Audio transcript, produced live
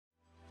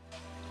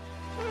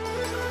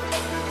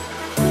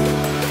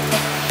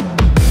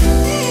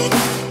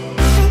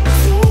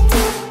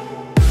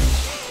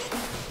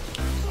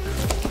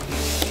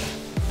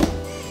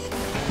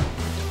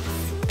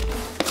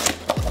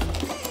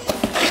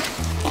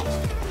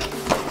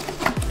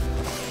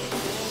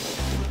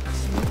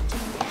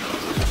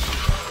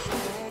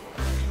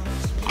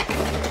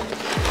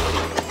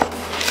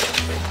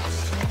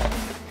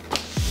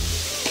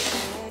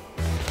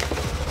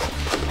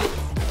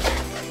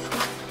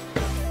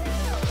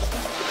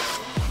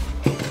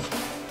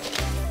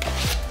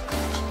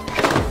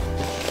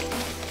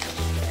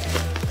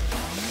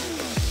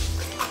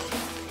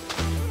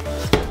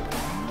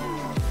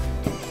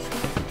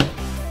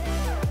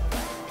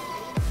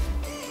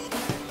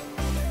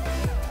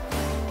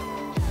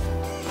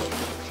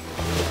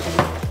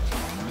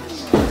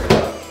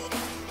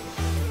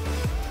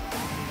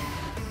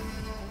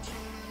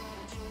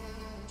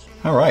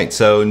All right,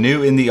 so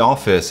new in the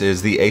office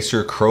is the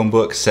Acer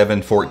Chromebook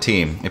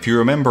 714. If you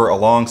remember,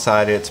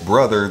 alongside its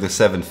brother, the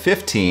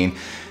 715,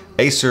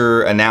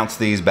 Acer announced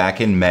these back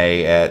in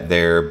May at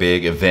their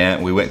big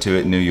event. We went to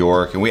it in New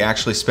York and we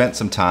actually spent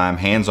some time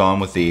hands-on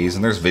with these,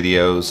 and there's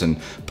videos and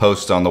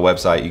posts on the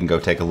website you can go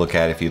take a look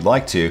at if you'd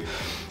like to.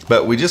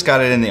 But we just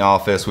got it in the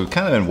office. We've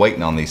kind of been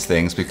waiting on these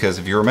things because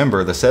if you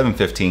remember, the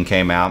 715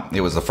 came out.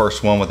 It was the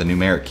first one with a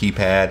numeric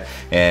keypad,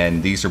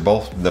 and these are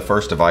both the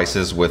first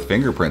devices with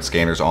fingerprint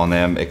scanners on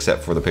them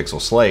except for the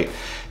Pixel Slate.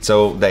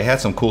 So they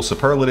had some cool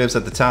superlatives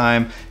at the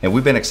time, and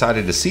we've been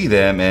excited to see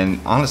them and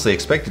honestly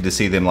expected to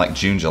see them like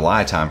June,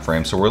 July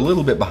timeframe. So we're a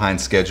little bit behind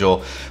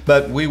schedule,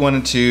 but we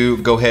wanted to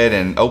go ahead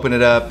and open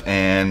it up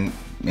and,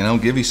 you know,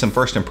 give you some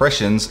first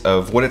impressions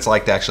of what it's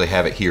like to actually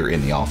have it here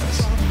in the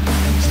office.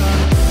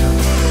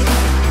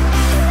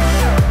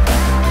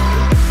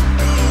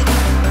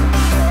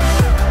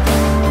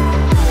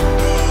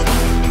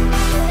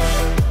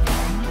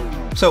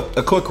 So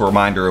a quick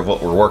reminder of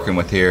what we're working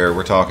with here.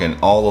 We're talking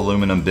all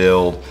aluminum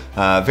build,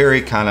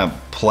 very kind of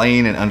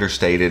plain and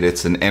understated.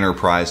 It's an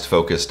enterprise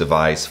focused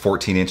device,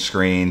 14-inch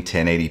screen,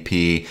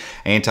 1080p,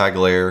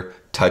 anti-glare,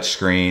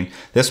 touchscreen.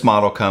 This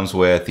model comes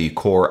with the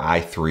Core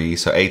i3,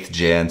 so 8th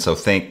gen. So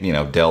think, you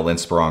know, Dell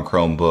Inspiron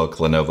Chromebook,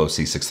 Lenovo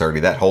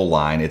C630, that whole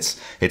line.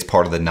 It's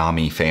part of the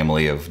NAMI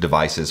family of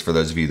devices for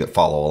those of you that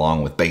follow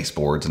along with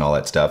baseboards and all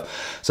that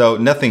stuff. So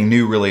nothing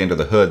new really under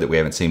the hood that we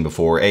haven't seen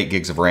before. 8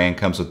 gigs of RAM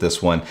comes with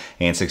this one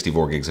and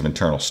 64 gigs of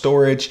internal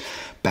storage.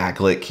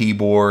 Backlit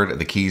keyboard.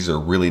 The keys are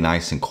really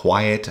nice and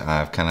quiet.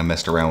 I've kind of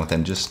messed around with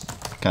them just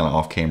kind of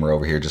off camera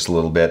over here just a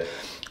little bit.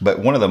 But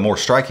one of the more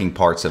striking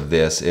parts of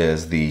this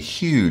is the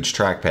huge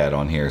trackpad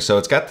on here. So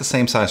it's got the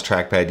same size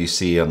trackpad you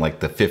see on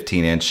like the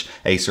 15-inch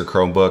Acer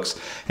Chromebooks.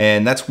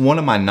 And that's one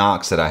of my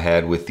knocks that I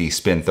had with the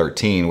Spin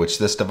 13, which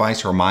this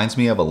device reminds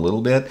me of a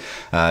little bit,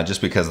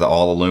 just because of the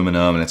all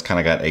aluminum and it's kind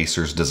of got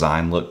Acer's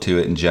design look to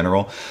it in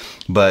general.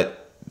 But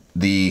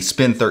the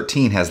Spin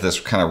 13 has this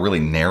kind of really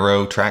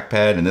narrow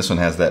trackpad, and this one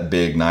has that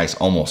big, nice,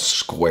 almost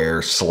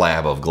square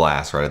slab of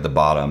glass right at the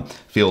bottom.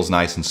 Feels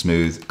nice and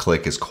smooth.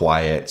 Click is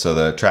quiet. So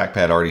the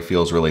trackpad already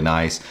feels really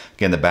nice.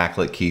 Again, the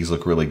backlit keys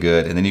look really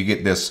good. And then you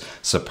get this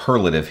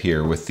superlative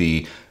here with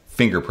the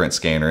fingerprint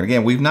scanner. And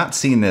again, we've not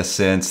seen this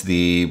since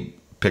the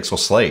Pixel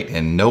Slate,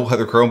 and no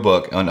other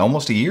Chromebook in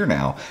almost a year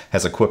now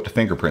has equipped a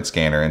fingerprint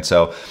scanner. And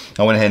so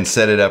I went ahead and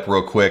set it up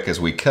real quick as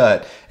we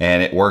cut,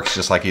 and it works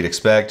just like you'd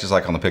expect, just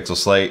like on the Pixel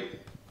Slate.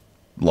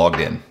 Logged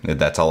in,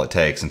 that's all it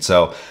takes. And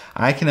so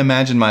I can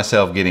imagine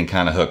myself getting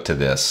kind of hooked to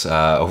this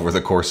over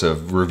the course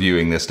of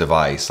reviewing this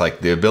device.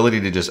 Like the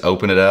ability to just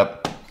open it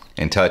up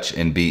and touch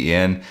and be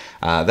in,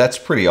 that's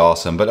pretty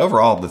awesome. But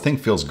overall, the thing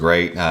feels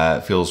great.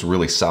 It feels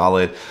really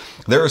solid.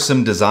 There are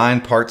some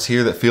design parts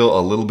here that feel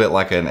a little bit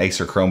like an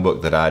Acer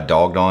Chromebook that I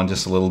dogged on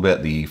just a little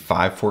bit, the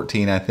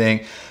 514, I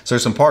think. So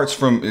there's some parts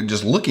from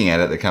just looking at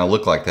it that kind of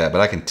look like that,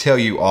 but I can tell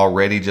you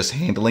already just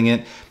handling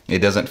it, it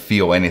doesn't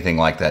feel anything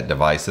like that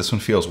device. This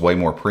one feels way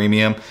more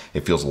premium.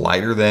 It feels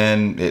lighter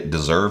than it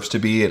deserves to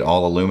be at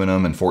all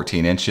aluminum and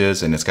 14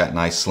 inches, and it's got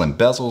nice slim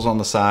bezels on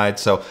the side.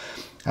 So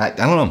I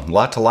don't know, a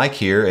lot to like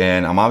here,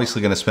 and I'm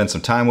obviously going to spend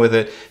some time with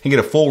it and get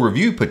a full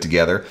review put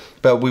together,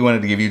 but we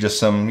wanted to give you just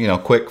some, you know,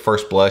 quick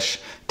first blush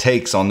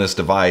takes on this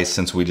device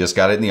since we just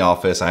got it in the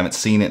office. I haven't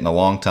seen it in a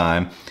long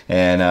time,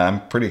 and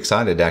I'm pretty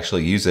excited to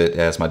actually use it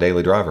as my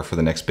daily driver for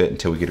the next bit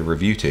until we get a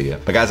review to you.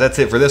 But guys, that's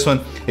it for this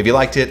one. If you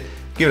liked it,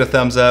 give it a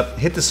thumbs up,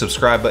 hit the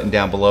subscribe button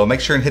down below. Make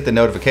sure and hit the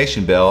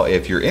notification bell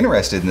if you're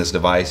interested in this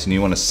device and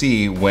you want to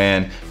see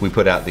when we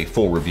put out the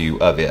full review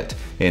of it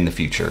in the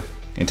future.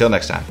 Until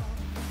next time,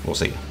 we'll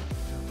see you.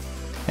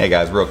 Hey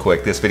guys, real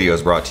quick, this video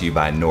is brought to you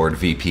by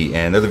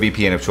NordVPN. They're the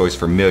VPN of choice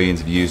for millions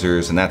of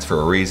users, and that's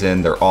for a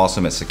reason. They're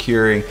awesome at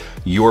securing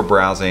your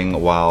browsing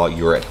while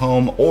you're at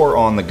home or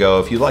on the go.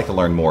 If you'd like to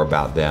learn more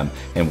about them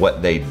and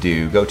what they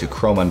do, go to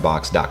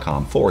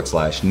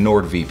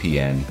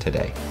chromeunbox.com/NordVPN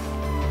today.